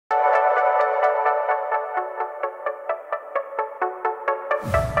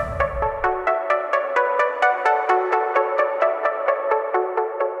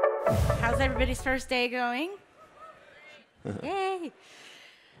everybody's first day going? Yay!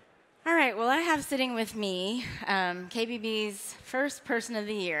 All right, well, I have sitting with me KBB's first person of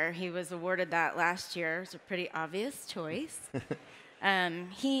the year. He was awarded that last year. It's a pretty obvious choice.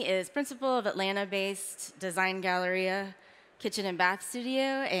 He is principal of Atlanta-based Design Galleria Kitchen and Bath Studio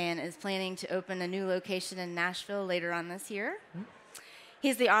and is planning to open a new location in Nashville later on this year.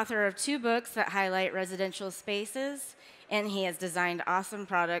 He's the author of 2 books that highlight residential spaces, and he has designed awesome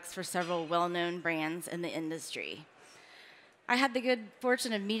products for several well-known brands in the industry. I had the good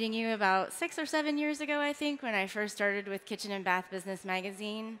fortune of meeting you about 6 or 7 years ago, I think, when I first started with Kitchen and Bath Business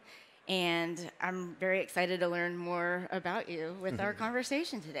Magazine, and I'm very excited to learn more about you with our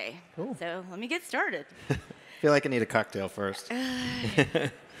conversation today. Cool. So let me get started. I feel like I need a cocktail first.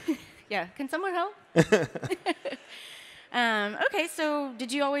 Yeah, can someone help? Okay, so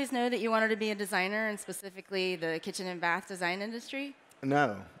did you always know that you wanted to be a designer, and specifically the kitchen and bath design industry?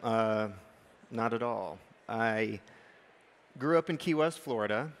 No, not at all. I grew up in Key West,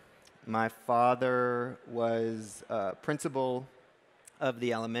 Florida. My father was principal of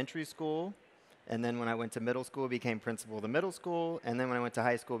the elementary school, and then when I went to middle school, became principal of the middle school, and then when I went to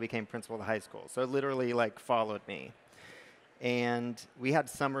high school, became principal of the high school. So it literally like followed me. And we had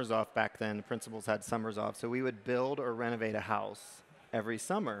summers off back then. The principals had summers off. So we would build or renovate a house every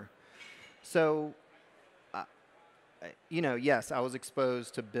summer. So, you know, yes, I was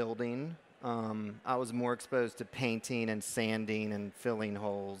exposed to building. I was more exposed to painting and sanding and filling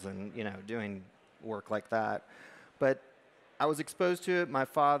holes and, you know, doing work like that. But I was exposed to it. My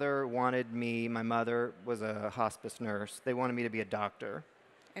father wanted me. My mother was a hospice nurse. They wanted me to be a doctor.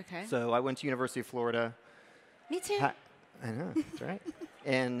 Okay. So I went to University of Florida. Me too. I know, that's right.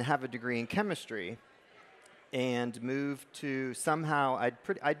 And have a degree in chemistry. And moved to somehow,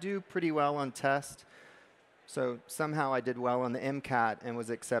 I do pretty well on tests. So somehow I did well on the MCAT and was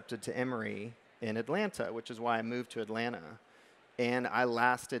accepted to Emory in Atlanta, which is why I moved to Atlanta. And I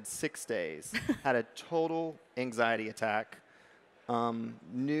lasted 6 days, had a total anxiety attack,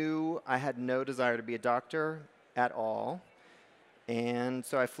 knew I had no desire to be a doctor at all. And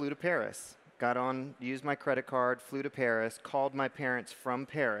so I flew to Paris. Got on, used my credit card, flew to Paris, called my parents from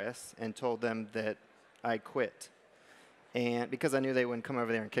Paris, and told them that I quit. And because I knew they wouldn't come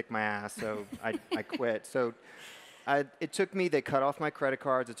over there and kick my ass, so I quit. So it took me, they cut off my credit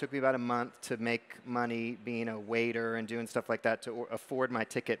cards. It took me about a month to make money being a waiter and doing stuff like that to afford my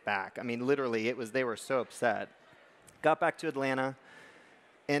ticket back. I mean, literally, they were so upset. Got back to Atlanta.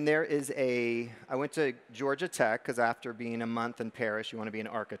 And there is I went to Georgia Tech, because after being a month in Paris, you want to be an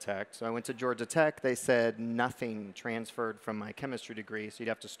architect. So I went to Georgia Tech. They said nothing transferred from my chemistry degree, so you'd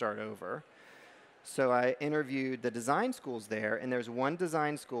have to start over. So I interviewed the design schools there, and there's one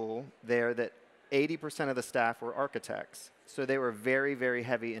design school there that 80% of the staff were architects. So they were very, very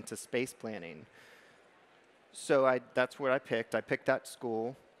heavy into space planning. So that's what I picked. I picked that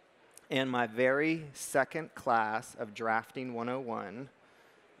school. And my very second class of Drafting 101,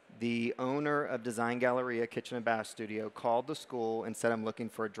 the owner of Design Galleria Kitchen and Bath Studio called the school and said, I'm looking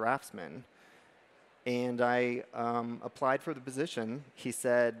for a draftsman. And I applied for the position. He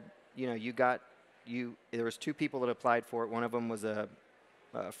said, you know, there was 2 people that applied for it. One of them was a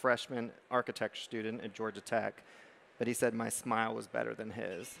freshman architecture student at Georgia Tech. But he said my smile was better than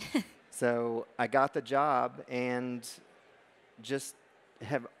his. So I got the job and just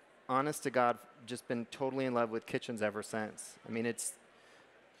have, honest to God, just been totally in love with kitchens ever since. I mean,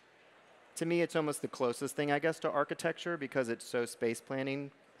 to me, it's almost the closest thing, I guess, to architecture because it's so space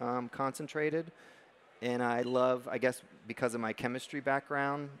planning concentrated. And I love, I guess, because of my chemistry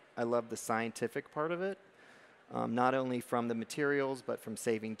background, I love the scientific part of it. Not only from the materials, but from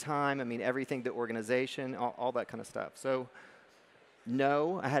saving time. I mean, everything, the organization, all that kind of stuff. So,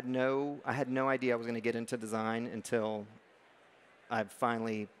 no, I had no idea I was going to get into design until I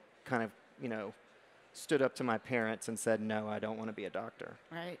finally kind of, you know, stood up to my parents and said, no, I don't want to be a doctor.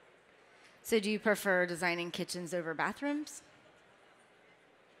 Right. So do you prefer designing kitchens over bathrooms?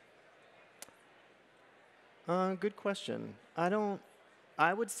 Good question.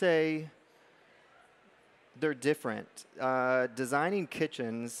 I would say they're different. Designing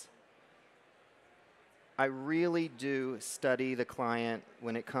kitchens, I really do study the client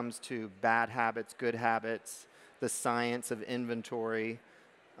when it comes to bad habits, good habits, the science of inventory,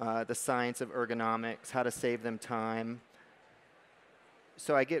 the science of ergonomics, how to save them time.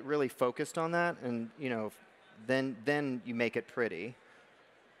 So I get really focused on that, and you know, then you make it pretty.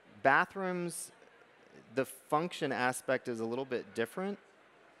 Bathrooms, the function aspect is a little bit different.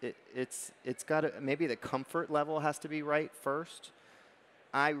 It's got to, maybe the comfort level has to be right first.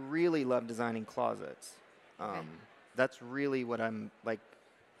 I really love designing closets. Okay. That's really what I'm like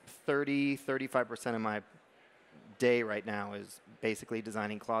 35% of my day right now is basically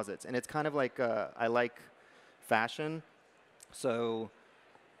designing closets. And it's kind of like, I like fashion, so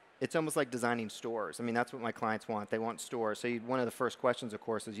it's almost like designing stores. I mean, that's what my clients want. They want stores. So one of the first questions, of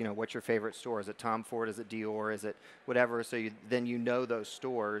course, is, you know, what's your favorite store? Is it Tom Ford? Is it Dior? Is it whatever? So then you know those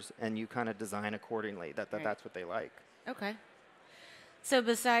stores, and you kind of design accordingly. That's what they like. Okay. So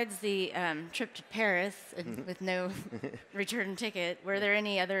besides the trip to Paris with no return ticket, were there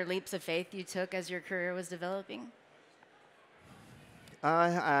any other leaps of faith you took as your career was developing?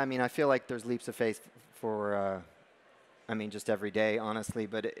 I mean, I feel like there's leaps of faith for, I mean, just every day, honestly.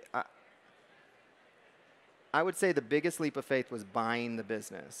 But I would say the biggest leap of faith was buying the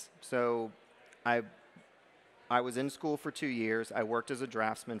business. So I was in school for 2 years. I worked as a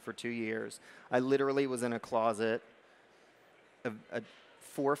draftsman for 2 years. I literally was in a closet, a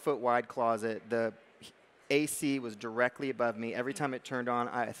 4-foot wide closet. The AC was directly above me. Every time it turned on,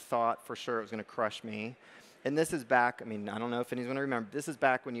 I thought for sure it was going to crush me. And this is back, I mean, I don't know if anyone's going to remember, this is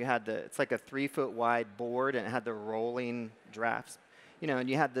back when you had it's like a 3-foot wide board, and it had the rolling drafts, you know, and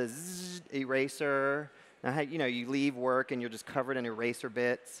you had the eraser. Now, you know, you leave work and you're just covered in eraser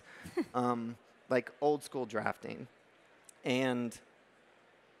bits, like old school drafting. And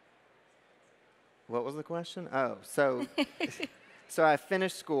what was the question? Oh, so I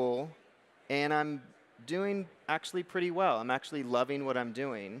finished school, and I'm doing actually pretty well. I'm actually loving what I'm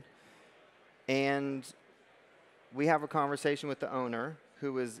doing. And we have a conversation with the owner,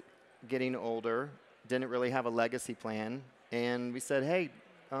 who was getting older, didn't really have a legacy plan, and we said, hey,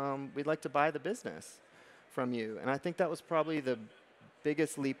 we'd like to buy the business from you. And I think that was probably the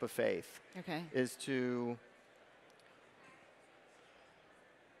biggest leap of faith. Okay. Is to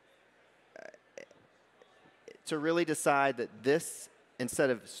really decide that this, instead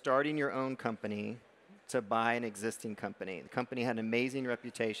of starting your own company, to buy an existing company. The company had an amazing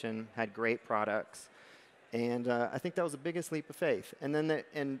reputation, had great products. And I think that was the biggest leap of faith. And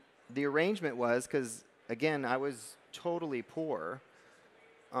then the arrangement was, because, again, I was totally poor,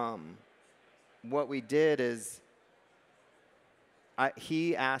 what we did is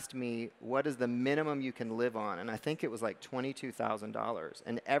he asked me, what is the minimum you can live on? And I think it was like $22,000.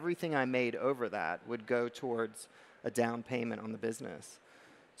 And everything I made over that would go towards a down payment on the business.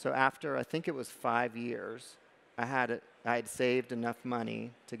 So after, I think it was 5 years, I had saved enough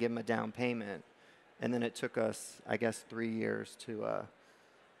money to give him a down payment. And then it took us, I guess, 3 years to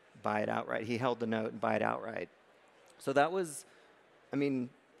buy it outright. He held the note and buy it outright. So that was, I mean,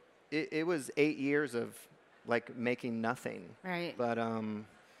 it was 8 years of, like, making nothing. Right. But,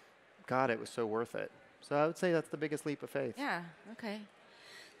 God, it was so worth it. So I would say that's the biggest leap of faith. Yeah, okay.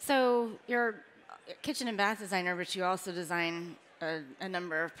 So you're a kitchen and bath designer, but you also design a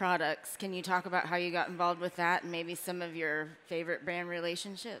number of products. Can you talk about how you got involved with that and maybe some of your favorite brand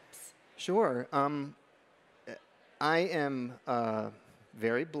relationships? Sure. I am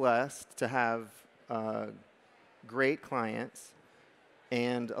very blessed to have great clients,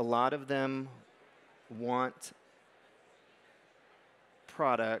 and a lot of them want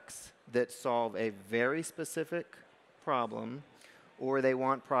products that solve a very specific problem, or they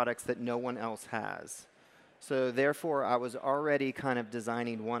want products that no one else has. So therefore, I was already kind of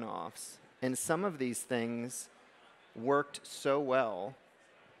designing one-offs, and some of these things worked so well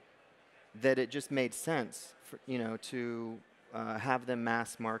that it just made sense, for, you know, to have them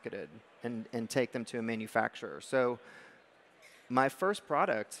mass marketed and take them to a manufacturer. So my first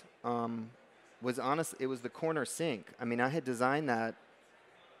product was honest. It was the corner sink. I mean, I had designed that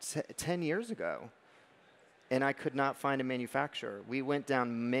 10 years ago, and I could not find a manufacturer. We went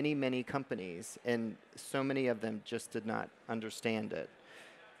down many, many companies, and so many of them just did not understand it.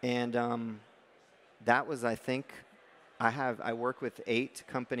 And that was, I think, I work with 8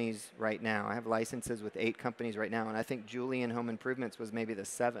 companies right now. I have licenses with 8 companies right now, and I think Julian Home Improvements was maybe the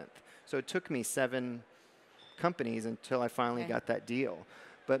 7th. So it took me 7 companies until I finally got that deal.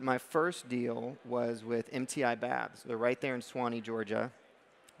 But my first deal was with MTI Baths. They're right there in Swanee, Georgia.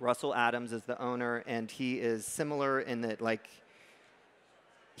 Russell Adams is the owner, and he is similar in that, like,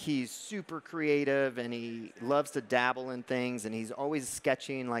 he's super creative, and he loves to dabble in things, and he's always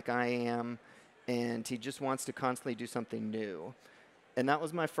sketching like I am. And he just wants to constantly do something new. And that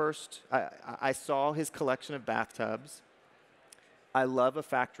was my first, I saw his collection of bathtubs. I love a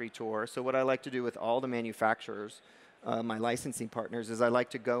factory tour. So what I like to do with all the manufacturers, my licensing partners, is I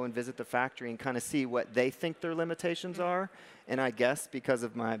like to go and visit the factory and kind of see what they think their limitations are. And I guess because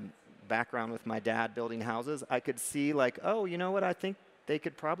of my background with my dad building houses, I could see, like, oh, you know what, I think they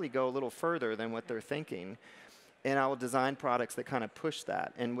could probably go a little further than what they're thinking. And I will design products that kind of push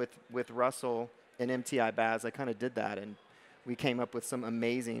that. And with Russell and MTI Baths, I kind of did that. And we came up with some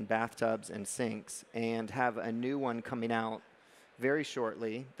amazing bathtubs and sinks, and have a new one coming out very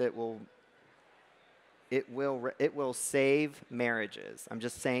shortly that will save marriages. I'm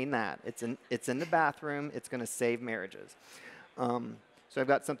just saying that. It's in the bathroom. It's going to save marriages. So I've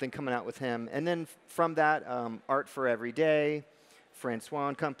got something coming out with him. And then from that, Art for Every Day, Francois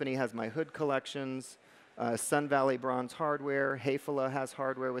and Company has my hood collections. Sun Valley Bronze Hardware. Hayfala has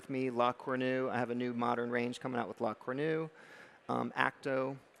hardware with me. La Cornue. I have a new modern range coming out with La Cornue.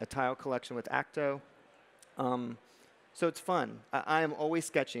 Acto, a tile collection with Acto. So it's fun. I am always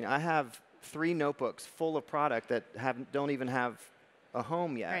sketching. I have 3 notebooks full of product that don't even have a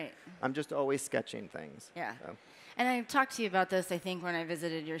home yet. Right. I'm just always sketching things. Yeah. So. And I talked to you about this, I think, when I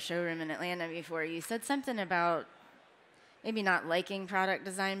visited your showroom in Atlanta before. You said something about maybe not liking product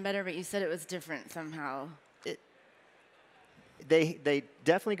design better, but you said it was different somehow. They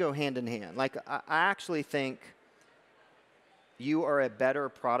definitely go hand in hand. Like, I actually think you are a better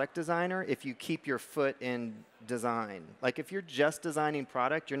product designer if you keep your foot in design. Like, if you're just designing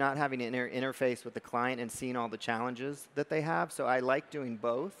product, you're not having an interface with the client and seeing all the challenges that they have. So I like doing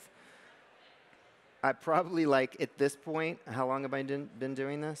both. I probably like, at this point, how long have I been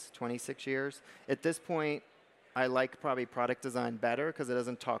doing this? 26 years. At this point, I like probably product design better because it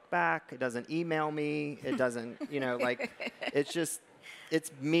doesn't talk back. It doesn't email me. It doesn't, like, it's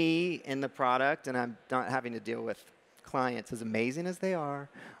me and the product, and I'm not having to deal with clients, as amazing as they are.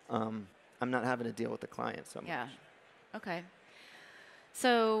 I'm not having to deal with the clients so much. Yeah. Okay.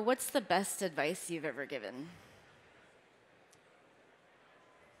 So what's the best advice you've ever given?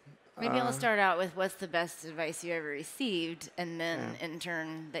 Maybe I'll start out with what's the best advice you ever received, and then in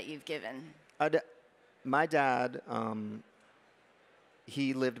turn that you've given. My dad,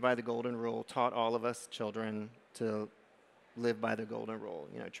 he lived by the golden rule, taught all of us children to live by the golden rule.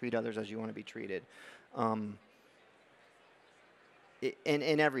 Treat others as you want to be treated.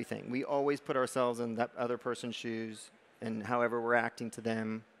 In everything, we always put ourselves in that other person's shoes, and however we're acting to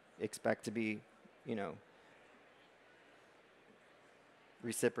them, expect to be,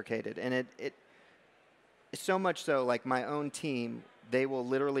 reciprocated. And it so much so, like my own team, they will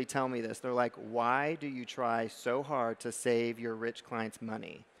literally tell me this. They're like, why do you try so hard to save your rich clients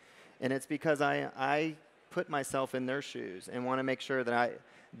money? And it's because I put myself in their shoes and want to make sure that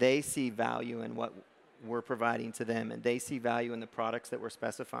they see value in what we're providing to them, and they see value in the products that we're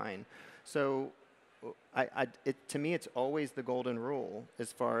specifying. So to me, it's always the golden rule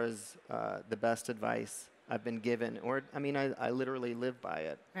as far as the best advice I've been given. Or, I literally live by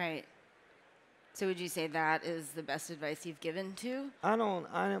it. Right. So would you say that is the best advice you've given to?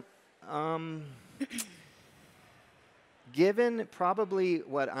 Given probably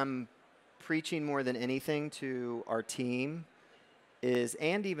what I'm preaching more than anything to our team is,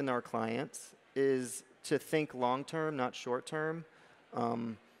 and even our clients, is to think long-term, not short-term.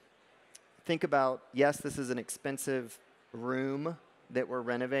 Think about, yes, this is an expensive room that we're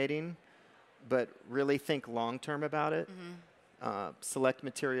renovating, but really think long-term about it. Mm-hmm. Select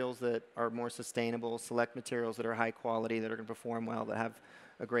materials that are more sustainable, select materials that are high quality, that are going to perform well, that have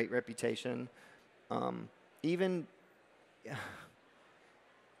a great reputation. Even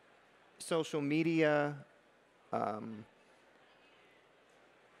social media,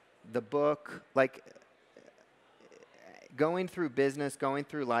 the book, like going through business, going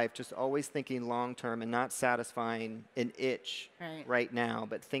through life, just always thinking long-term and not satisfying an itch right now,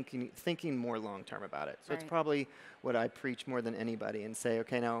 but thinking more long-term about it. So it's probably what I preach more than anybody, and say,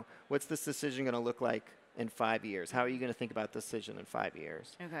 okay, now what's this decision going to look like in 5 years? How are you going to think about this decision in 5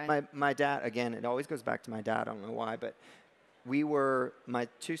 years? Okay. My dad, again, it always goes back to my dad. I don't know why, but my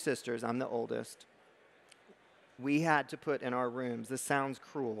 2 sisters, I'm the oldest. We had to put in our rooms, this sounds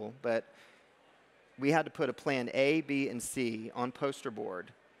cruel, but we had to put a plan A, B, and C on poster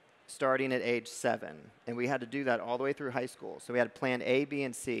board starting at age 7. And we had to do that all the way through high school. So we had to plan A, B,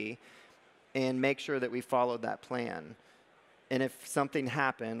 and C and make sure that we followed that plan. And if something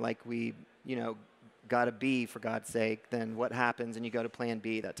happened, like we, got a B, for God's sake, then what happens? And you go to plan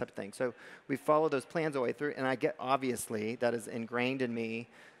B, that type of thing. So we follow those plans all the way through. And obviously, that is ingrained in me,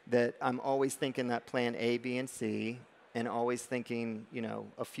 that I'm always thinking that plan A, B, and C, and always thinking,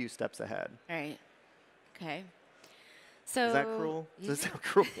 a few steps ahead. Right. Okay. So is that cruel? Does that sound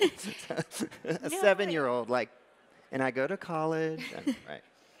cruel? A 7-year-old, and I go to college. And, right.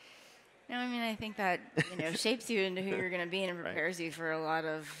 No, I think that shapes you into who you're going to be, and prepares you for a lot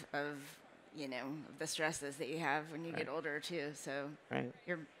of the stresses that you have when you get older too. So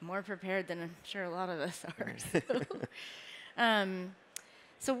you're more prepared than I'm sure a lot of us are.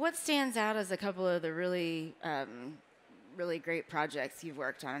 So what stands out as a couple of the really really great projects you've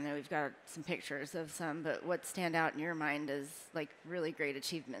worked on. I know we've got some pictures of some, but what stand out in your mind as like really great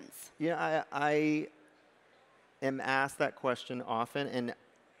achievements? Yeah, I am asked that question often, and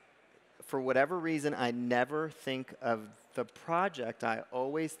for whatever reason, I never think of the project. I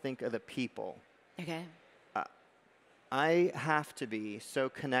always think of the people. Okay. I have to be so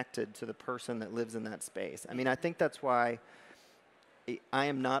connected to the person that lives in that space. I mean, I think that's why I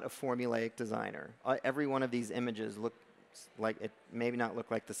am not a formulaic designer. Every one of these images looks like it maybe not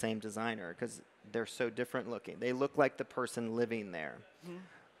look like the same designer because they're so different looking. They look like the person living there.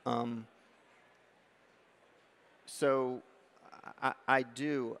 So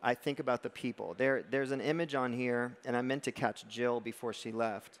I think about the people. There's an image on here, and I meant to catch Jill before she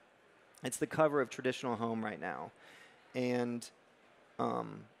left. It's the cover of Traditional Home right now. And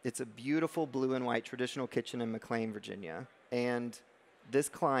it's a beautiful blue and white traditional kitchen in McLean, Virginia. And this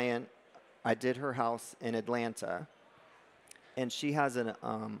client, I did her house in Atlanta, and she has an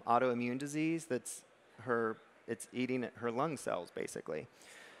autoimmune disease it's eating at her lung cells, basically.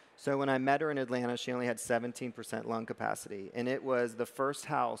 So when I met her in Atlanta, she only had 17% lung capacity. And it was the first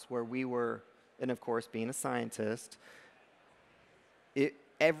house where we were, and of course, being a scientist,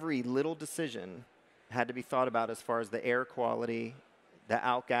 every little decision had to be thought about as far as the air quality, the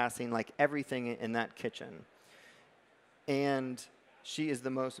outgassing, like everything in that kitchen. And she is the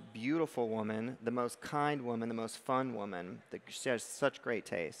most beautiful woman, the most kind woman, the most fun woman. She has such great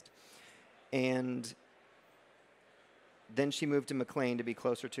taste. And then she moved to McLean to be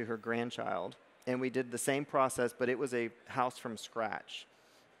closer to her grandchild. And we did the same process, but it was a house from scratch.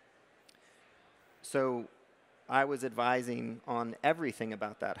 So I was advising on everything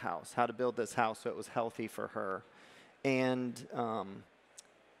about that house, how to build this house so it was healthy for her. And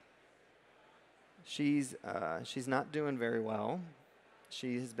she's not doing very well.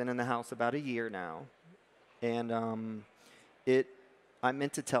 She has been in the house about a year now. And I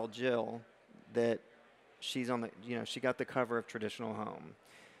meant to tell Jill that she's on she got the cover of Traditional Home.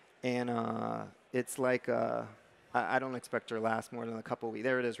 And it's like, I don't expect her to last more than a couple weeks.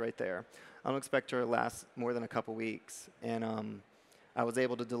 There it is right there. I don't expect her to last more than a couple weeks. And I was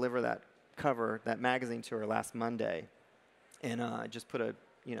able to deliver that cover, that magazine to her last Monday. And I just put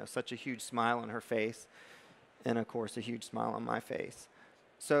such a huge smile on her face. And of course, a huge smile on my face.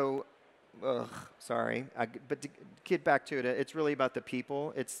 So, sorry. But to get back to it, it's really about the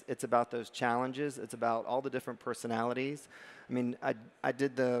people. It's about those challenges. It's about all the different personalities. I mean, I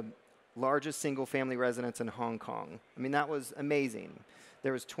did the largest single-family residence in Hong Kong. I mean, that was amazing.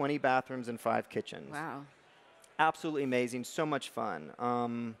 There was 20 bathrooms and 5 kitchens. Wow. Absolutely amazing. So much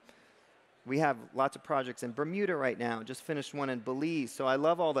fun. We have lots of projects in Bermuda right now. Just finished one in Belize. So I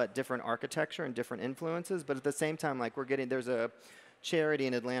love all that different architecture and different influences. But at the same time, like there's a charity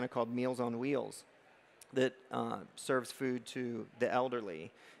in Atlanta called Meals on Wheels that serves food to the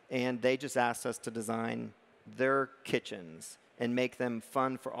elderly. And they just asked us to design their kitchens and make them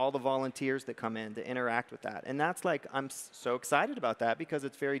fun for all the volunteers that come in to interact with that. And that's like, I'm so excited about that because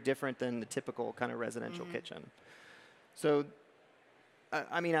it's very different than the typical kind of residential kitchen. So,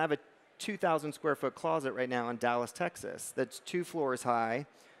 I mean, I have a 2,000 square foot closet right now in Dallas, Texas that's 2 floors high.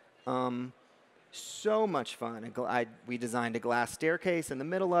 So much fun. We designed a glass staircase in the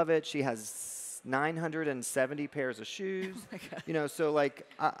middle of it. She has 970 pairs of shoes. Oh my God. So like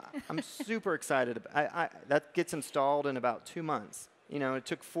I'm super excited. That gets installed in about 2 months. It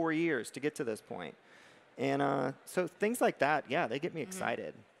took 4 years to get to this point. And so things like that, yeah, they get me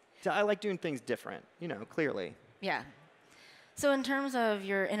excited. So I like doing things different, clearly. Yeah. So in terms of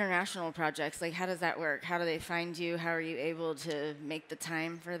your international projects, like how does that work? How do they find you? How are you able to make the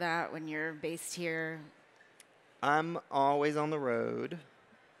time for that when you're based here? I'm always on the road.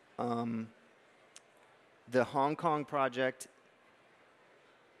 The Hong Kong project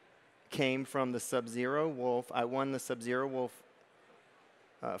came from the Sub-Zero Wolf. I won the Sub-Zero Wolf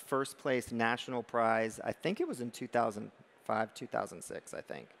first place national prize. I think it was in 2005, 2006, I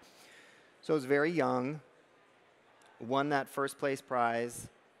think. So I was very young, won that first place prize.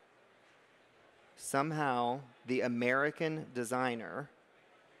 Somehow, the American designer,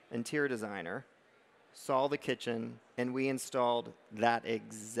 interior designer, saw the kitchen, and we installed that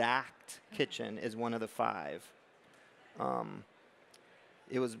exact kitchen as one of the 5.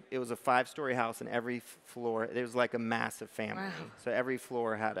 It was a 5-story house, and every floor, it was like a massive family. Wow. So every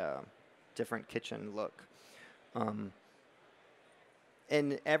floor had a different kitchen look.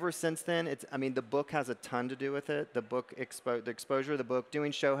 And ever since then, the book has a ton to do with it. The book, the exposure of the book,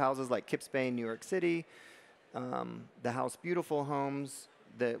 doing show houses like Kips Bay in New York City, the House Beautiful homes,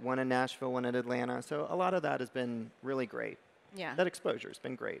 the one in Nashville, one in Atlanta. So a lot of that has been really great. Yeah. That exposure has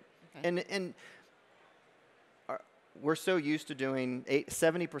been great. Okay. And we're so used to doing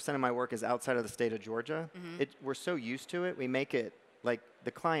 70% of my work is outside of the state of Georgia. We're so used to it. We make it like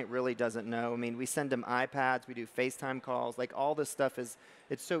the client really doesn't know. I mean, we send them iPads, we do FaceTime calls, like all this stuff it's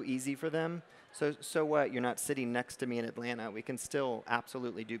so easy for them. So what? You're not sitting next to me in Atlanta. We can still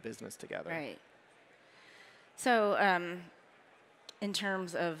absolutely do business together. Right. So, in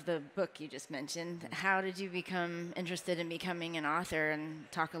terms of the book you just mentioned, how did you become interested in becoming an author,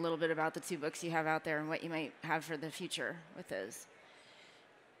 and talk a little bit about the 2 books you have out there and what you might have for the future with those?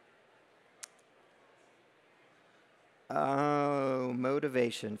 Oh,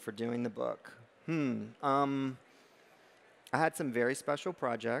 motivation for doing the book. I had some very special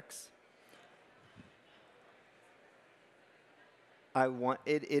projects.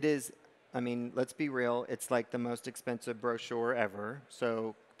 It is, I mean, let's be real, it's like the most expensive brochure ever.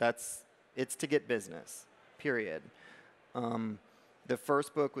 So it's to get business, period. The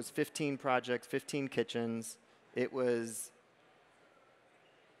first book was 15 projects, 15 kitchens. It was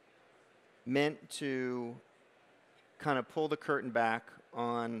meant to kind of pull the curtain back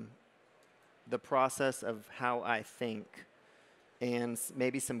on the process of how I think, and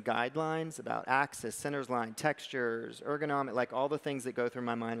maybe some guidelines about axis, centers line, textures, ergonomic, like all the things that go through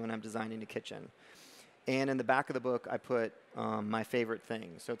my mind when I'm designing a kitchen. And in the back of the book, I put my favorite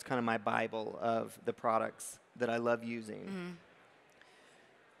things. So it's kind of my Bible of the products that I love using.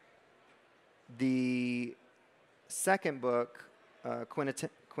 The second book,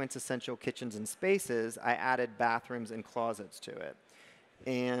 Quintessential Kitchens and Spaces, I added bathrooms and closets to it.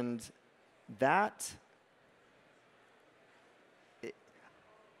 And that,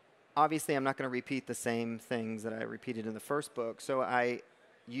 obviously, I'm not going to repeat the same things that I repeated in the first book. So I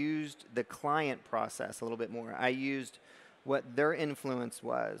used the client process a little bit more. I used what their influence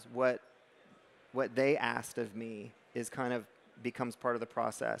was, what they asked of me is kind of becomes part of the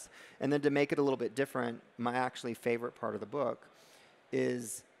process. And then to make it a little bit different, my actually favorite part of the book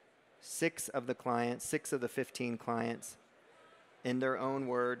is 6 of the 15 clients, in their own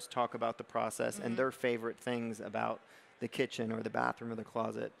words, talk about the process and their favorite things about the kitchen or the bathroom or the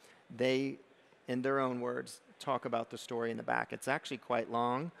closet. They, in their own words, talk about the story in the back. It's actually quite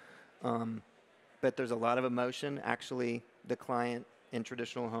long, but there's a lot of emotion. Actually, the client in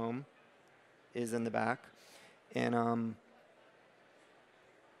traditional home is in the back. And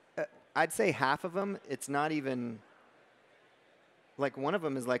I'd say half of them, it's not even, like one of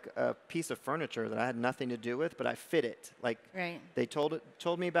them is like a piece of furniture that I had nothing to do with, but I fit it. Like they told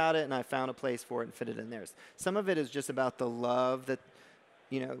me about it, and I found a place for it and fit it in theirs. Some of it is just about the love that,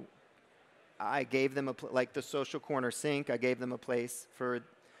 you know, I gave them, like the social corner sink, I gave them a place for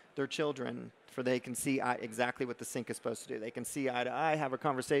their children, for they can see exactly what the sink is supposed to do. They can see eye to eye, have a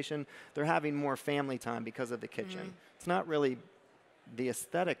conversation. They're having more family time because of the kitchen. It's not really the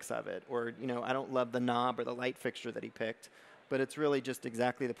aesthetics of it, or, you know, I don't love the knob or the light fixture that he picked, but it's really just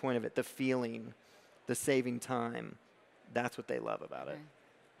exactly the point of it, the feeling, the saving time. That's what they love about it.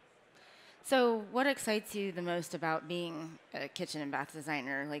 So what excites you the most about being a kitchen and bath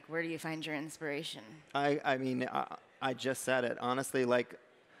designer? Like, where do you find your inspiration? I mean, I just said it. Honestly, like,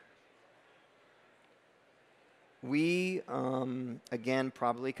 we, again,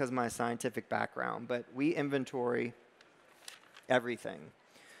 probably because of my scientific background, but we inventory everything.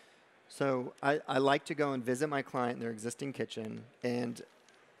 So I like to go and visit my client in their existing kitchen, and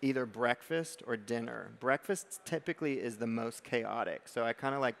either breakfast or dinner. Breakfast typically is the most chaotic. So I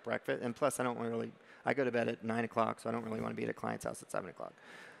kind of like breakfast, and plus I go to bed at 9 o'clock, so I don't really want to be at a client's house at 7 o'clock.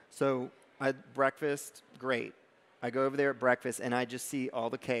 So breakfast, great. I go over there at breakfast, and I just see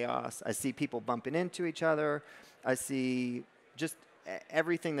all the chaos. I see people bumping into each other. I see just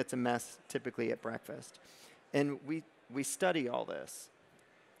everything that's a mess typically at breakfast. And we study all this.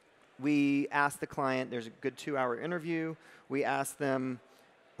 We ask the client, there's a good 2-hour interview. We ask them,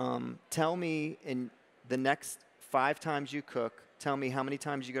 tell me in the next 5 times you cook, tell me how many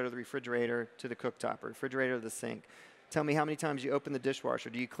times you go to the refrigerator, to the cooktop, or refrigerator to the sink. Tell me how many times you open the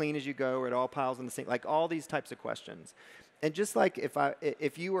dishwasher. Do you clean as you go, or it all piles in the sink? Like all these types of questions. And just like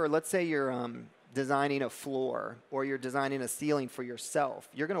if you were, let's say you're designing a floor, or you're designing a ceiling for yourself,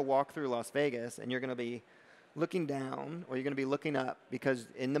 you're going to walk through Las Vegas, and you're going to be looking down, or you're going to be looking up, because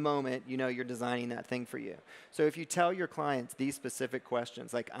in the moment, you know you're designing that thing for you. So if you tell your clients these specific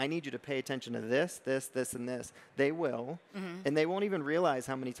questions, like, I need you to pay attention to this, this, this, and this, they will, and they won't even realize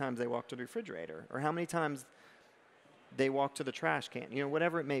how many times they walk to the refrigerator, or how many times they walk to the trash can, you know,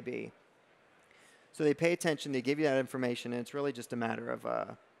 whatever it may be. So they pay attention, they give you that information, and it's really just a matter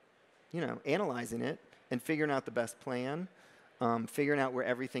of, you know, analyzing it and figuring out the best plan, figuring out where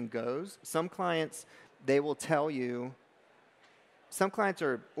everything goes. Some clients, they will tell you, some clients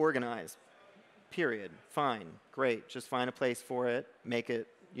are organized. period. Fine, great. Just find a place for it, make it,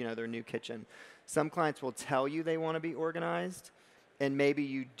 their new kitchen. Some clients will tell you they want to be organized, and maybe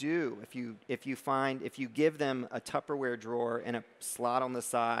you do. If you give them a Tupperware drawer and a slot on the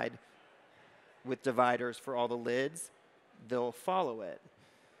side with dividers for all the lids, they'll follow it.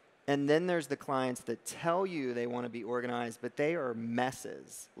 And then there's the clients that tell you they want to be organized, but they are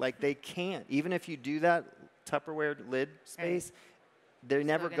messes. Like, they can't. Even if you do that Tupperware lid space, they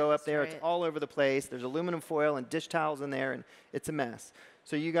never go up there. It's all over the place. There's aluminum foil and dish towels in there, and it's a mess.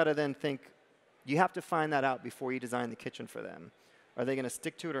 So you got to then think, you have to find that out before you design the kitchen for them. Are they going to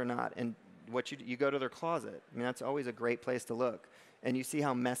stick to it or not? And what you go to their closet. I mean, that's always a great place to look. And you see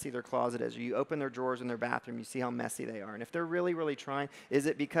how messy their closet is. You open their drawers in their bathroom, you see how messy they are. And if they're really, really trying, is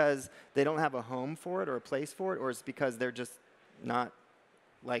it because they don't have a home for it or a place for it, or is it because they're just not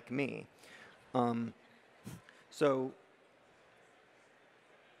like me? So,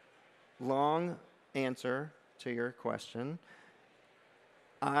 long answer to your question.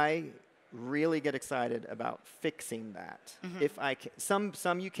 I really get excited about fixing that. If I can,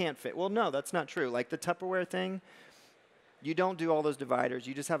 some you can't fit. Well, no, that's not true. Like the Tupperware thing, you don't do all those dividers.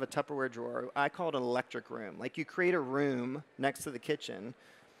 You just have a Tupperware drawer. I call it an electric room. Like, you create a room next to the kitchen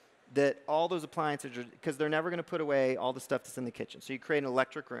that all those appliances are, because they're never going to put away all the stuff that's in the kitchen. So you create an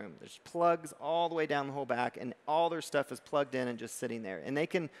electric room. There's plugs all the way down the whole back, and all their stuff is plugged in and just sitting there. And they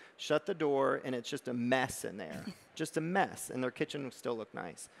can shut the door, and it's just a mess in there. Just a mess. And their kitchen will still look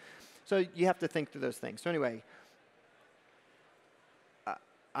nice. So you have to think through those things. So anyway,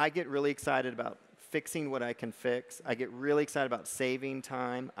 I get really excited about fixing what I can fix. I get really excited about saving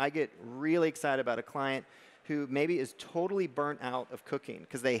time. I get really excited about a client who maybe is totally burnt out of cooking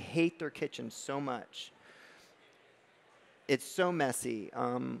because they hate their kitchen so much. It's so messy.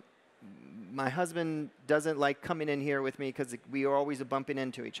 My husband doesn't like coming in here with me because we are always bumping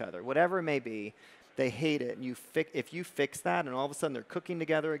into each other. Whatever it may be, they hate it. And if you fix that and all of a sudden they're cooking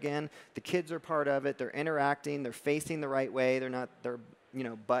together again, the kids are part of it, they're interacting, they're facing the right way, they're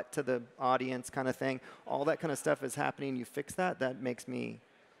butt to the audience kind of thing. All that kind of stuff is happening. You fix that, that makes me,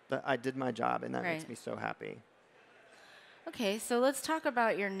 I did my job, and that makes me so happy. Okay, so let's talk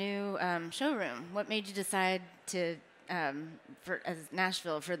about your new showroom. What made you decide to, as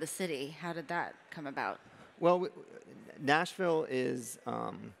Nashville, for the city? How did that come about? Well, Nashville is,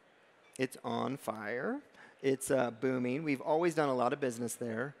 it's on fire. It's booming. We've always done a lot of business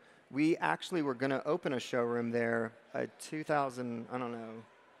there. We actually were going to open a showroom there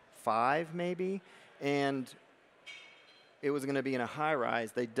 2005 maybe, and it was going to be in a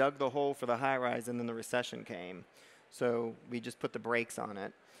high-rise. They dug the hole for the high-rise, and then the recession came. So we just put the brakes on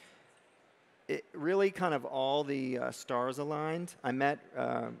it. It really kind of all the stars aligned. I met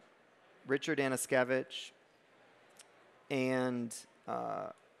Richard Anaskevich and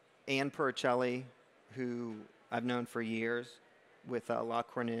Ann Puricelli, who I've known for years, with La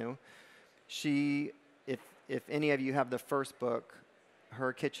Cornue. She, if any of you have the first book,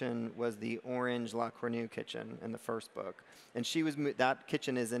 her kitchen was the orange La Cornue kitchen in the first book. And that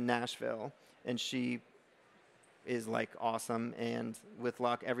kitchen is in Nashville, and she is like awesome. And with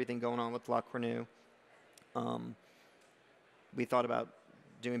everything going on with La Cornue, we thought about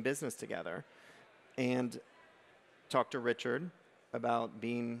doing business together and talked to Richard about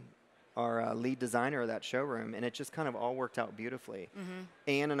being our lead designer of that showroom, and it just kind of all worked out beautifully.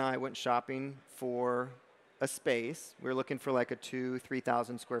 Ann and I went shopping for a space. We were looking for like a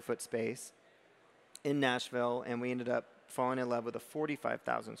 2,000-3,000 square foot space in Nashville, and we ended up falling in love with a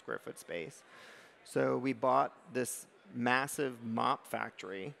 45,000 square foot space. So we bought this massive mop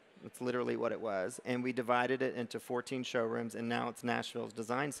factory. That's literally what it was, and we divided it into 14 showrooms, and now it's Nashville's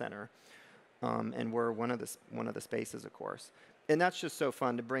design center, and we're one of the spaces, of course. And that's just so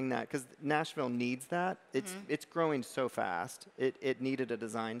fun to bring that, because Nashville needs that. It's growing so fast. It needed a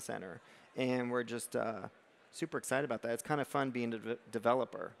design center, and we're just super excited about that. It's kind of fun being a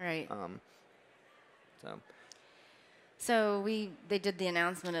developer. Right. So they did the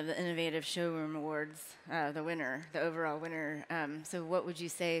announcement of the Innovative Showroom Awards, the overall winner. So what would you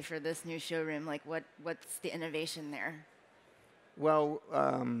say for this new showroom? Like, what's the innovation there? Well,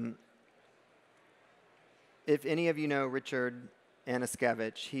 if any of you know Richard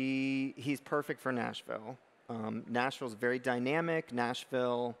Anaskevich, he's perfect for Nashville. Nashville's very dynamic.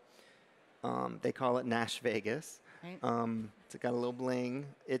 Nashville, they call it Nash Vegas. Right. It's got a little bling.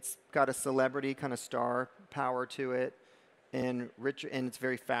 It's got a celebrity kind of star power to it, and it's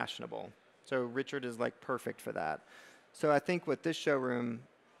very fashionable. So Richard is like perfect for that. So I think what this showroom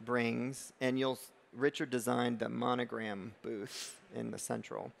brings, and Richard designed the monogram booth in the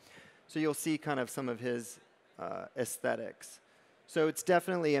central. So you'll see kind of some of his aesthetics. So it's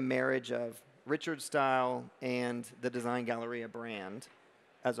definitely a marriage of Richard style and the Design Galleria brand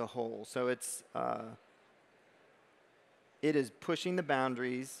as a whole. So it is pushing the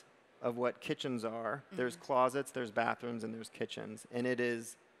boundaries of what kitchens are. Mm-hmm. There's closets, there's bathrooms, and there's kitchens. And it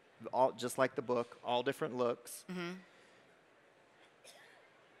is all, just like the book, all different looks. Mm-hmm.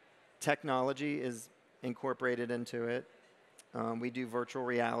 Technology is incorporated into it. We do virtual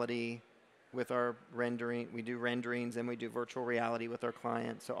reality with our rendering. We do renderings and we do virtual reality with our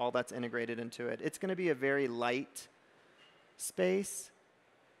clients. So all that's integrated into it. It's going to be a very light space,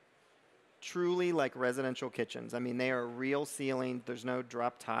 truly like residential kitchens. I mean, they are real ceilings. There's no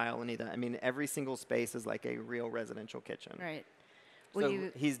drop tile, any of that. I mean, every single space is like a real residential kitchen. Right.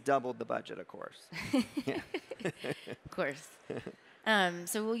 So he's doubled the budget, of course. Yeah. Of course.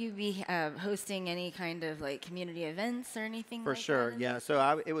 So will you be hosting any kind of like community events or anything For like sure, that? yeah.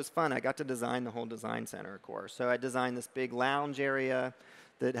 So it was fun. I got to design the whole design center, of course. So I designed this big lounge area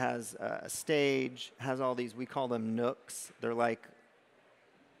that has a stage, has all these, we call them nooks. They're like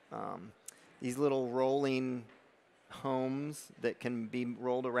these little rolling homes that can be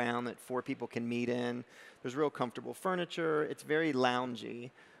rolled around that 4 people can meet in. There's real comfortable furniture. It's very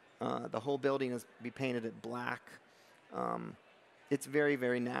loungy. The whole building is be painted at black. It's very,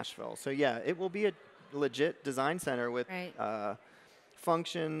 very Nashville. So yeah, it will be a legit design center with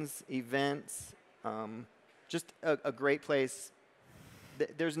functions, events, just a great place.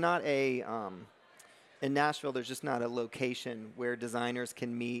 There's not a, in Nashville, there's just not a location where designers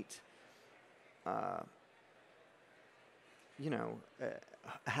can meet,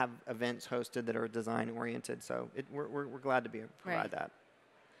 have events hosted that are design oriented. So we're glad to be able to provide that.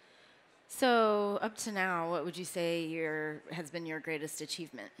 So up to now, what would you say has been your greatest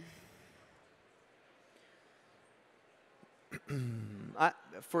achievement?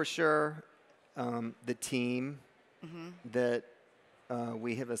 For sure, the team that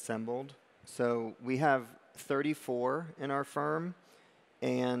we have assembled. So we have 34 in our firm,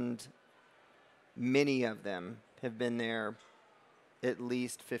 and many of them have been there at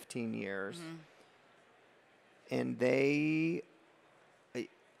least 15 years. And they,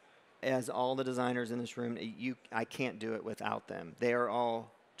 as all the designers in this room, I can't do it without them. They are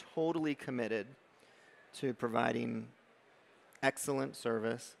all totally committed to providing excellent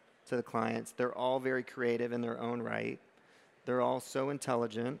service to the clients. They're all very creative in their own right. They're all so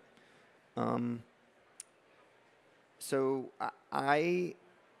intelligent. So I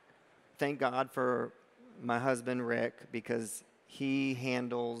thank God for my husband, Rick, because he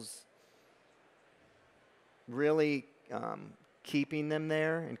handles really keeping them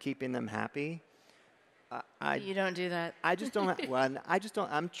there and keeping them happy. You don't do that. I just don't.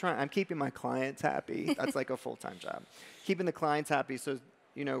 I'm keeping my clients happy. That's like a full-time job. Keeping the clients happy. So,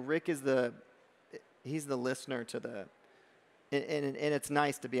 Rick is he's the listener to the, and it's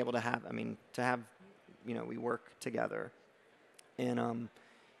nice to be able to have, we work together. And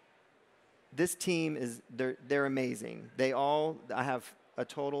this team they're amazing. I have a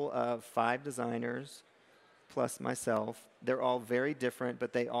total of 5 designers plus myself. They're all very different,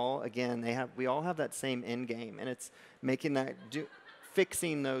 but we all have that same end game, and it's making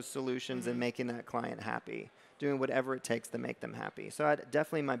fixing those solutions and making that client happy, doing whatever it takes to make them happy. So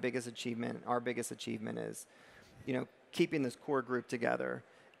definitely our biggest achievement is, keeping this core group together.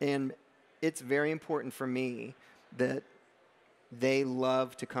 And it's very important for me that they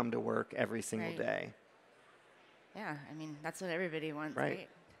love to come to work every single day. Yeah, that's what everybody wants, right?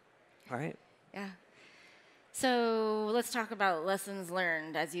 Right. Yeah. So let's talk about lessons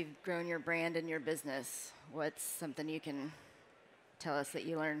learned as you've grown your brand and your business. What's something you can tell us that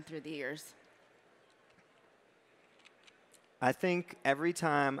you learned through the years? I think every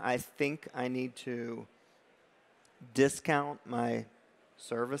time I think I need to discount my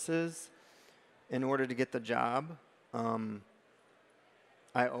services in order to get the job,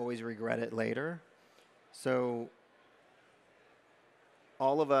 I always regret it later. So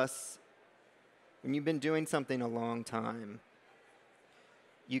all of us, when you've been doing something a long time,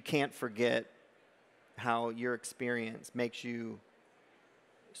 you can't forget how your experience makes you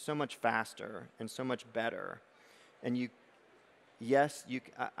so much faster and so much better. And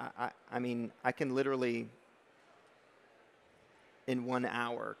I can literally in 1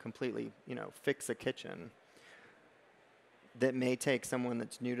 hour completely, fix a kitchen that may take someone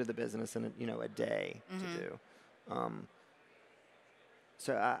that's new to the business in a day to do.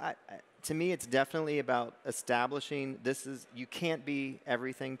 So to me, it's definitely about establishing you can't be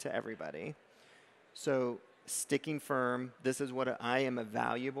everything to everybody. So sticking firm, this is what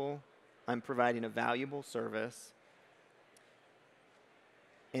I'm providing a valuable service,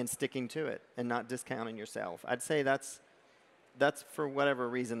 and sticking to it and not discounting yourself. I'd say that's that's for whatever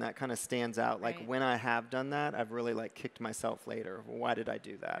reason that kind of stands out. Like Right. when I have done that, I've really like kicked myself later. Well, why did I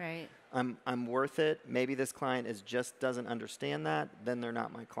do that? Right. I'm worth it. Maybe this client just doesn't understand that. Then they're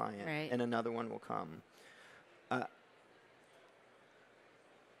not my client, Right. and another one will come.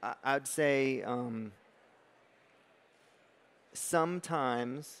 I'd say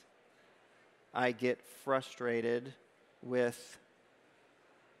sometimes I get frustrated with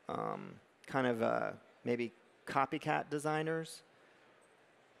kind of maybe copycat designers,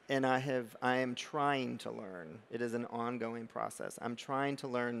 and I am trying to learn. It is an ongoing process. I'm trying to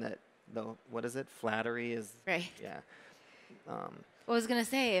learn that what is it? Flattery is Right. yeah. Well, I was going to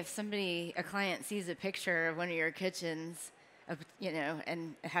say, if a client sees a picture of one of your kitchens,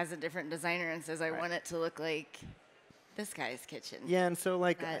 and it has a different designer and says, I want it to look like this guy's kitchen. Yeah, and so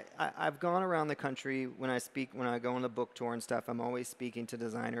like I've gone around the country when I go on the book tour and stuff. I'm always speaking to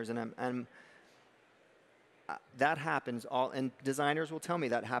designers, and that happens and designers will tell me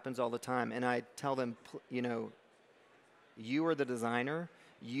that happens all the time. And I tell them, you are the designer.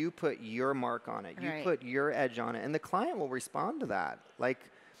 You put your mark on it. You Right. put your edge on it, and the client will respond to that. Like,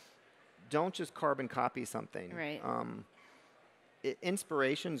 don't just carbon copy something. Right.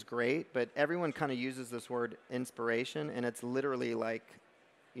 Inspiration's great, but everyone kind of uses this word inspiration, and it's literally like,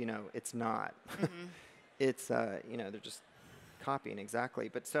 it's not. Mm-hmm. It's, they're just copying exactly.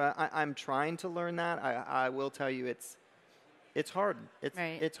 But so I'm trying to learn that. I will tell you, it's hard.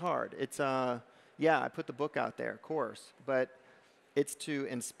 It's hard. It's, I put the book out there, of course, but it's to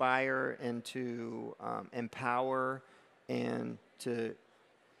inspire and to empower and to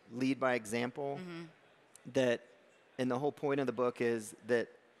lead by example. Mm-hmm. And the whole point of the book is that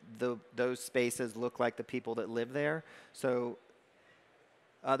those spaces look like the people that live there. So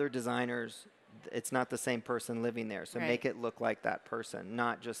other designers, it's not the same person living there. So Right. make it look like that person,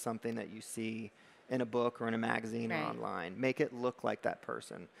 not just something that you see in a book or in a magazine Right. or online. Make it look like that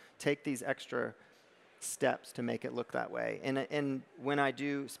person. Take these extra steps to make it look that way. And when I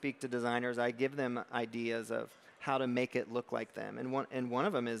do speak to designers, I give them ideas of how to make it look like them. And one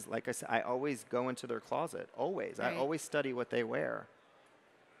of them is, like I said, I always go into their closet. Always. Right. I always study what they wear.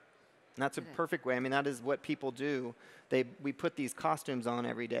 And that's a perfect way. I mean, that is what people do. We put these costumes on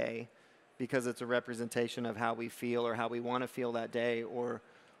every day because it's a representation of how we feel or how we want to feel that day or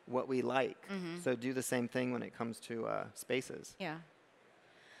what we like. Mm-hmm. So do the same thing when it comes to spaces. Yeah.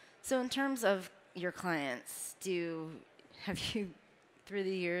 So in terms of your clients, have you through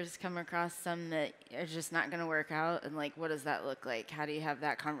the years come across some that are just not going to work out? And like, what does that look like? How do you have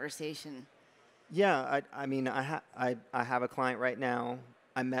that conversation? Yeah, I have a client right now.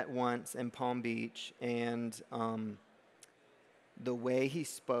 I met once in Palm Beach, and the way he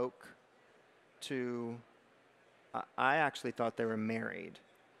spoke to, I actually thought they were married.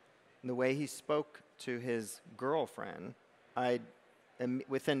 And the way he spoke to his girlfriend,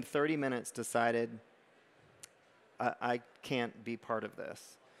 within 30 minutes decided I can't be part of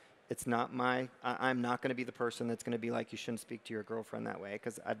this. It's not I'm not going to be the person that's going to be like, you shouldn't speak to your girlfriend that way,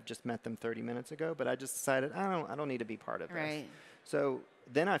 because I've just met them 30 minutes ago, but I just decided I don't need to be part of this. Right. So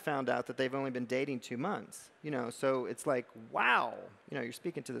then I found out that they've only been dating 2 months, so it's like, wow, you're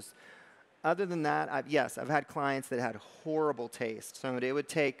speaking to this. Other than that, I've had clients that had horrible taste. So it would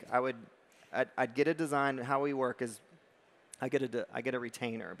take, I'd get a design. How we work is I get a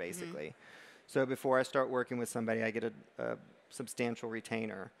retainer, basically. Mm-hmm. So before I start working with somebody, I get a substantial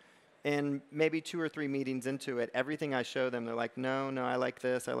retainer. And maybe 2 or 3 meetings into it, everything I show them, they're like, no, I like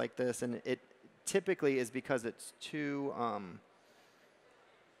this. And it typically is because it's too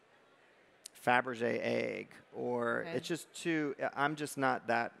Fabergé egg, or Right. it's just too, I'm just not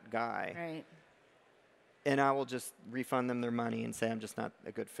that guy. Right. And I will just refund them their money and say, I'm just not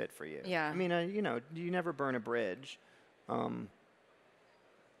a good fit for you. Yeah. I mean, you never burn a bridge. I'm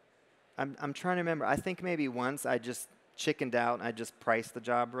trying to remember. I think maybe once I just chickened out and I just priced the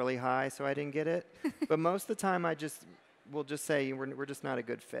job really high so I didn't get it. But most of the time we'll just say we're just not a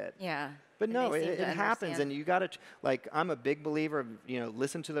good fit. Yeah. But And no, they seem it to happens, understand. and you got to, I'm a big believer of,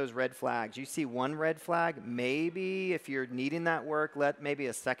 listen to those red flags. You see one red flag, maybe if you're needing that work, let maybe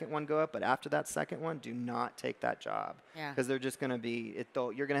a second one go up, but after that second one, do not take that job. Yeah. Because they're just going to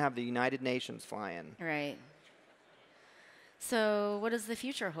you're going to have the United Nations flying. Right. So what does the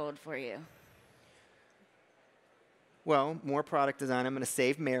future hold for you? Well, more product design. I'm going to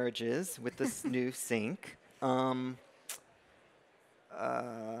save marriages with this new sink. All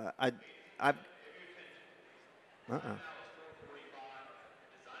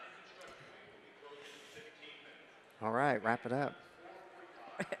right, wrap it up.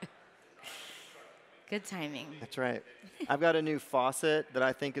 Good timing. That's right. I've got a new faucet that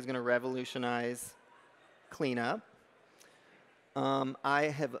I think is going to revolutionize cleanup.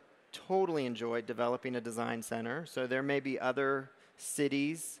 I have totally enjoyed developing a design center. So there may be other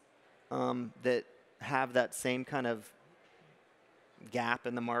cities that have that same kind of gap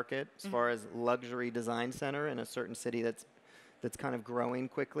in the market as far as luxury design center in a certain city that's kind of growing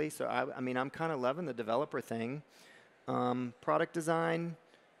quickly. So I mean, I'm kind of loving the developer thing. Product design,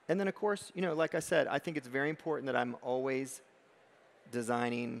 and then of course, you know, like I said, I think it's very important that I'm always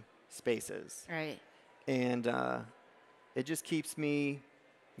designing spaces. Right. And it just keeps me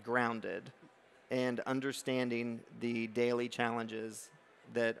grounded and understanding the daily challenges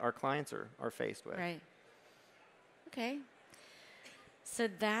that our clients are faced with. Right. Okay. So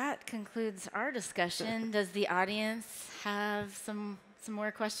that concludes our discussion. Does the audience have some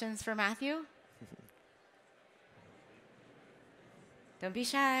more questions for Matthew? Don't be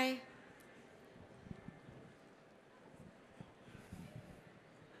shy.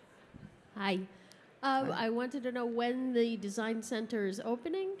 Hi. I wanted to know when the design center is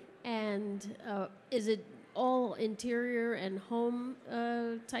opening, and is it all interior and home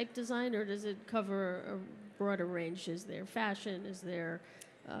type design, or does it cover a broader range? Is there fashion? Is there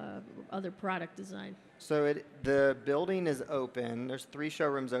other product design? So the building is open. There's 3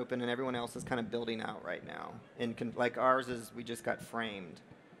 showrooms open, and everyone else is kind of building out right now. And like ours is, we just got framed.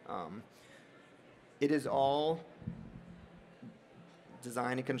 It is all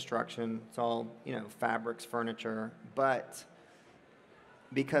design and construction. It's all, you know, fabrics, furniture. But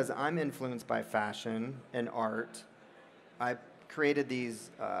because I'm influenced by fashion and art, I created these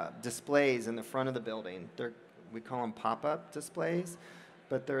displays in the front of the building. We call them pop-up displays,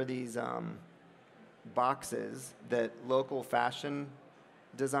 but they're these boxes that local fashion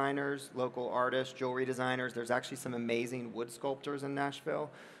designers, local artists, jewelry designers, there's actually some amazing wood sculptors in Nashville.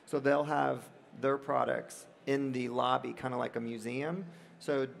 So they'll have their products in the lobby, kind of like a museum.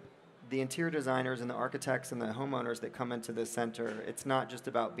 So the interior designers and the architects and the homeowners that come into this center, it's not just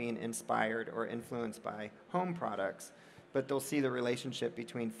about being inspired or influenced by home products, but they'll see the relationship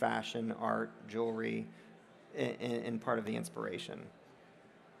between fashion, art, jewelry, in part of the inspiration.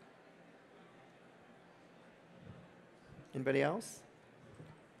 Anybody else?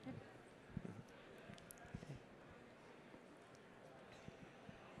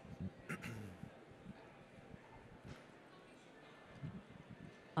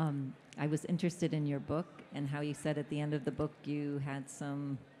 I was interested in your book and how you said at the end of the book you had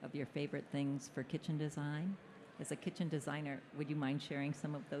some of your favorite things for kitchen design. As a kitchen designer, would you mind sharing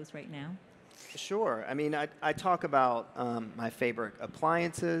some of those right now? Sure. I mean, I talk about my favorite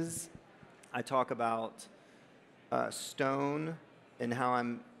appliances. I talk about stone and how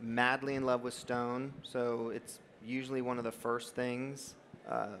I'm madly in love with stone. So it's usually one of the first things.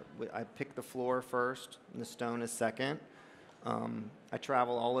 I pick the floor first, and the stone is second. I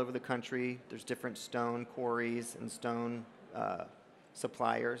travel all over the country. There's different stone quarries and stone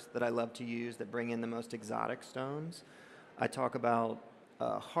suppliers that I love to use that bring in the most exotic stones. I talk about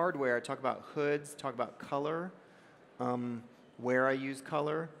hardware. I talk about hoods, talk about color, where I use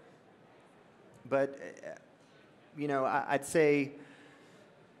color. But, you know, I'd say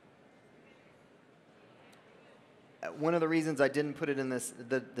one of the reasons I didn't put it in this,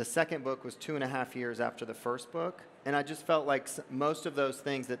 the second book was 2.5 years after the first book. And I just felt like most of those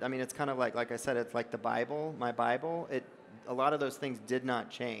things that, I mean, it's kind of like I said, it's like the Bible, my Bible. A lot of those things did not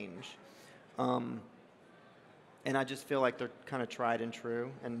change. And I just feel like they're kind of tried and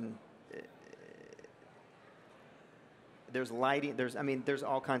true. And there's lighting, there's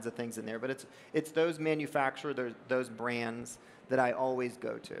all kinds of things in there. But it's those manufacturers, those brands that I always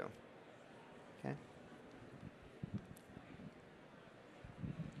go to. Okay?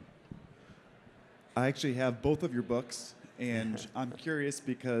 I actually have both of your books, and I'm curious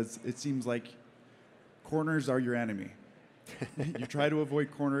because it seems like corners are your enemy. You try to avoid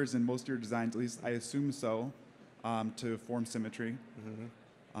corners in most of your designs, at least I assume so, to form symmetry.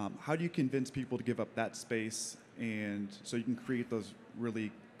 Mm-hmm. How do you convince people to give up that space and so you can create those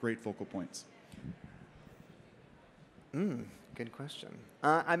really great focal points? Good question.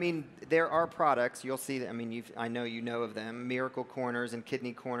 I mean, there are products, you'll see, I know you know of them, miracle corners and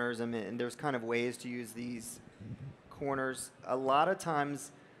kidney corners, and there's kind of ways to use these corners. A lot of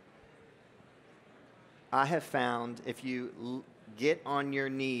times, I have found if you get on your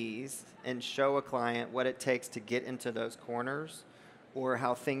knees and show a client what it takes to get into those corners, or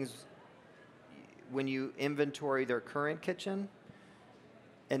how things, when you inventory their current kitchen,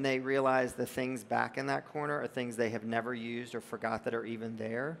 and they realize the things back in that corner are things they have never used or forgot that are even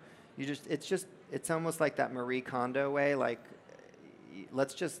there. It's almost like that Marie Kondo way, like,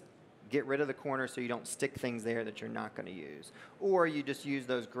 let's just get rid of the corner so you don't stick things there that you're not going to use. Or you just use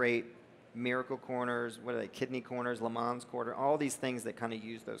those great miracle corners, what are they, kidney corners, Le Mans corner, all these things that kind of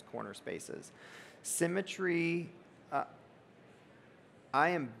use those corner spaces. Symmetry, I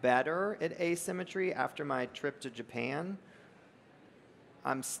am better at asymmetry after my trip to Japan.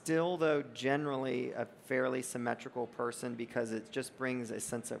 I'm still, though, generally a fairly symmetrical person because it just brings a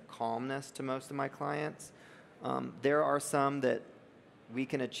sense of calmness to most of my clients. There are some that we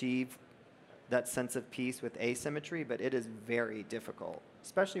can achieve that sense of peace with asymmetry, but it is very difficult,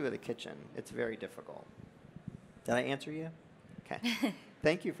 especially with a kitchen. It's very difficult. Did I answer you? Okay.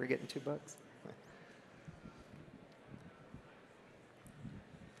 Thank you for getting 2 books.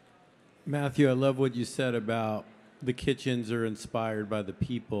 Matthew, I love what you said about the kitchens are inspired by the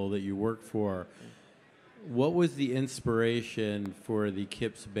people that you work for. What was the inspiration for the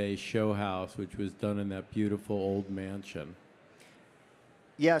Kips Bay Show House, which was done in that beautiful old mansion?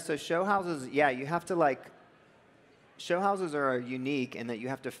 Yeah, so show houses, you have to show houses are unique in that you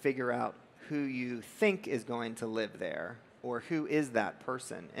have to figure out who you think is going to live there or who is that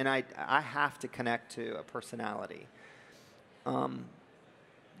person. And I have to connect to a personality.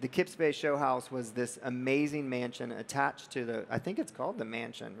 The Kips Bay Show House was this amazing mansion attached to I think it's called the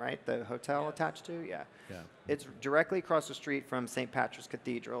mansion, right? The hotel attached to? Yeah. It's directly across the street from St. Patrick's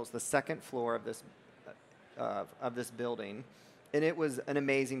Cathedral. It's the 2nd floor of this building. And it was an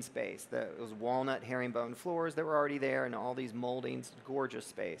amazing space. It was walnut herringbone floors that were already there and all these moldings, gorgeous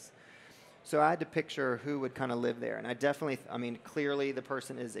space. So I had to picture who would kind of live there. And I definitely, clearly the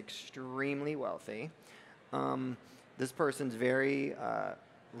person is extremely wealthy. This person's very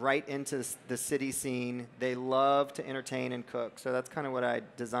right into the city scene. They love to entertain and cook. So that's kind of what I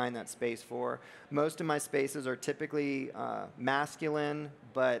designed that space for. Most of my spaces are typically masculine,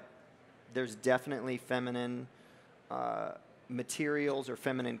 but there's definitely feminine materials or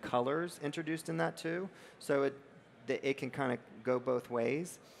feminine colors introduced in that too. So it can kind of go both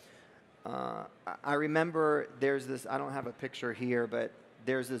ways. I remember there's this, I don't have a picture here, but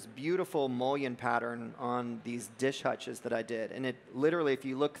there's this beautiful mullion pattern on these dish hutches that I did. And it literally, if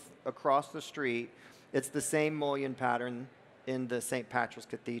you look across the street, it's the same mullion pattern in the St. Patrick's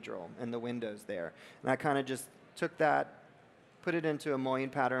Cathedral and the windows there. And I kind of just took that, put it into a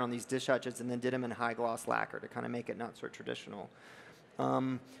mullion pattern on these dish hutches, and then did them in high gloss lacquer to kind of make it not so traditional.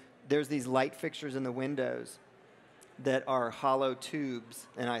 There's these light fixtures in the windows that are hollow tubes,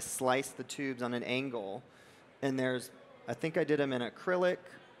 and I sliced the tubes on an angle. And I think I did them in acrylic,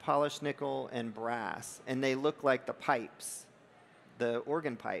 polished nickel, and brass. And they look like the pipes, the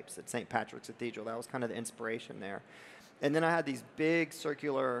organ pipes at St. Patrick's Cathedral. That was kind of the inspiration there. And then I had these big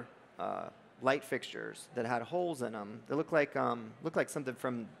circular light fixtures that had holes in them. They looked like something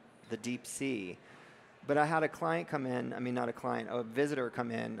from the deep sea. But I had a client come in, not a client, a visitor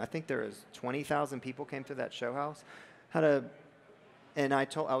come in. I think there was 20,000 people came through that show house. And I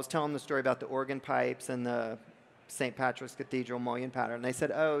was telling the story about the organ pipes and the St. Patrick's Cathedral mullion pattern. And they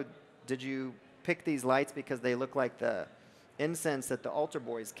said, "Oh, did you pick these lights because they look like the incense that the altar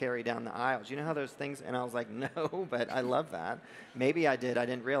boys carry down the aisles? You know how those things?" And I was like, "No, but I love that. Maybe I did. I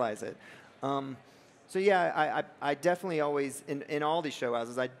didn't realize it." So yeah, I definitely always, in all these show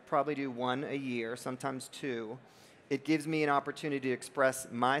houses, I probably do 1 a year, sometimes 2. It gives me an opportunity to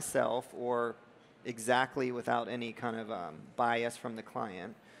express myself or exactly without any kind of bias from the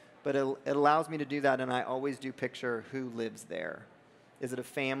client. But it allows me to do that, and I always do picture who lives there. Is it a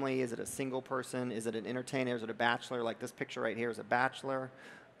family? Is it a single person? Is it an entertainer? Is it a bachelor? Like this picture right here is a bachelor.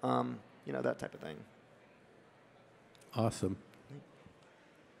 That type of thing. Awesome.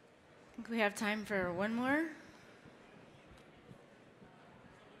 I think we have time for one more.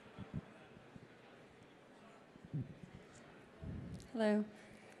 Hello.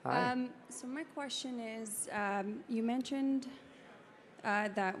 Hi. So my question is, you mentioned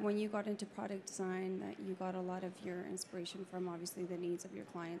that when you got into product design, that you got a lot of your inspiration from obviously the needs of your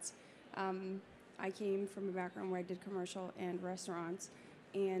clients. I came from a background where I did commercial and restaurants,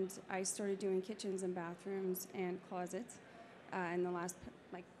 and I started doing kitchens and bathrooms and closets in the last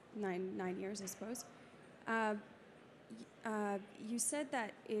nine years, I suppose. You said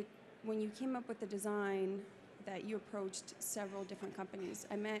that when you came up with the design, that you approached several different companies.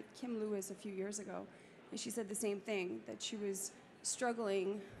 I met Kim Lewis a few years ago, and she said the same thing, that she was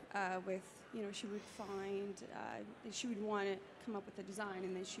struggling with, she would find, that she would want to come up with a design,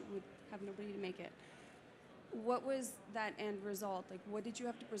 and then she would have nobody to make it. What was that end result? Like, what did you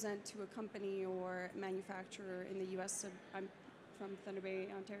have to present to a company or manufacturer in the U.S.? So I'm from Thunder Bay,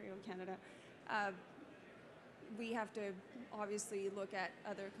 Ontario, Canada. We have to obviously look at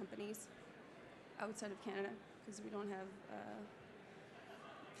other companies outside of Canada, because we don't have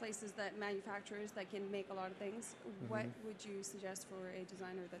places manufacturers that can make a lot of things. Mm-hmm. What would you suggest for a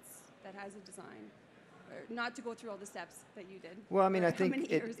designer that's that has a design? Or not to go through all the steps that you did. Well, I mean, Or I how think many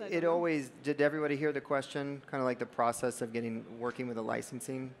years, I it don't know. always, did everybody hear the question? Kind of like the process of working with a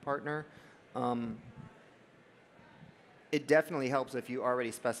licensing partner. It definitely helps if you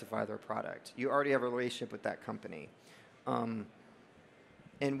already specify their product. You already have a relationship with that company.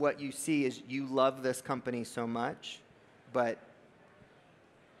 And what you see is you love this company so much, but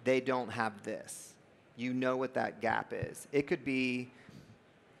they don't have this. You know what that gap is. It could be,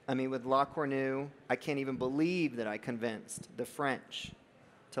 I mean, with La Cornue, I can't even believe that I convinced the French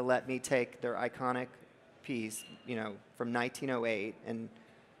to let me take their iconic piece, from 1908 and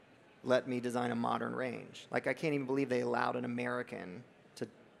let me design a modern range. Like, I can't even believe they allowed an American to,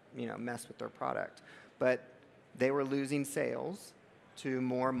 mess with their product. But they were losing sales to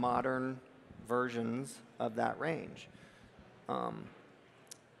more modern versions of that range.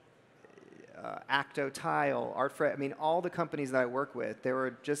 Acto Tile, Art Fred, I mean, all the companies that I work with, there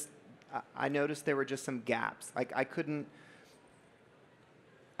were just, I noticed there were just some gaps. Like, I couldn't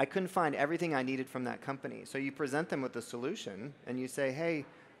find everything I needed from that company. So you present them with a solution, and you say, hey,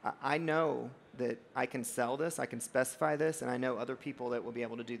 I know that I can sell this, I can specify this, and I know other people that will be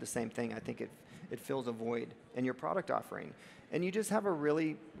able to do the same thing. I think it fills a void in your product offering. And you just have a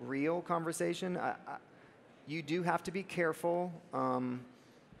really real conversation. You do have to be careful.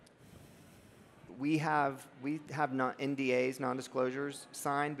 We have NDAs, non-disclosures,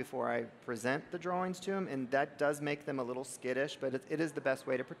 signed before I present the drawings to them, and that does make them a little skittish, but it is the best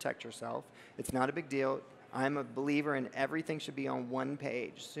way to protect yourself. It's not a big deal. I'm a believer in everything should be on one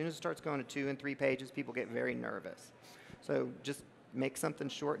page. As soon as it starts going to 2 and 3 pages, people get very nervous. So just make something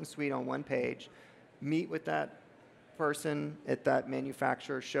short and sweet on one page. Meet with that person at that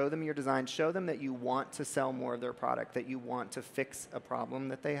manufacturer, show them your design, show them that you want to sell more of their product, that you want to fix a problem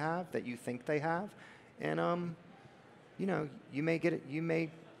that they have, that you think they have, and you may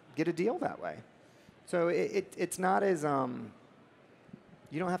get a deal that way. So it's not as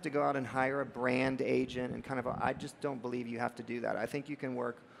you don't have to go out and hire a brand agent and I just don't believe you have to do that. I think you can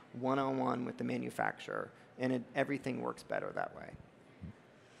work one-on-one with the manufacturer, and everything works better that way.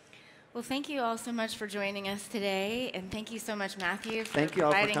 Well, thank you all so much for joining us today, and thank you so much, Matthew, for Thank you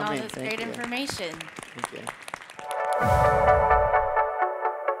all for providing all coming. this Thank great you. information. Thank you.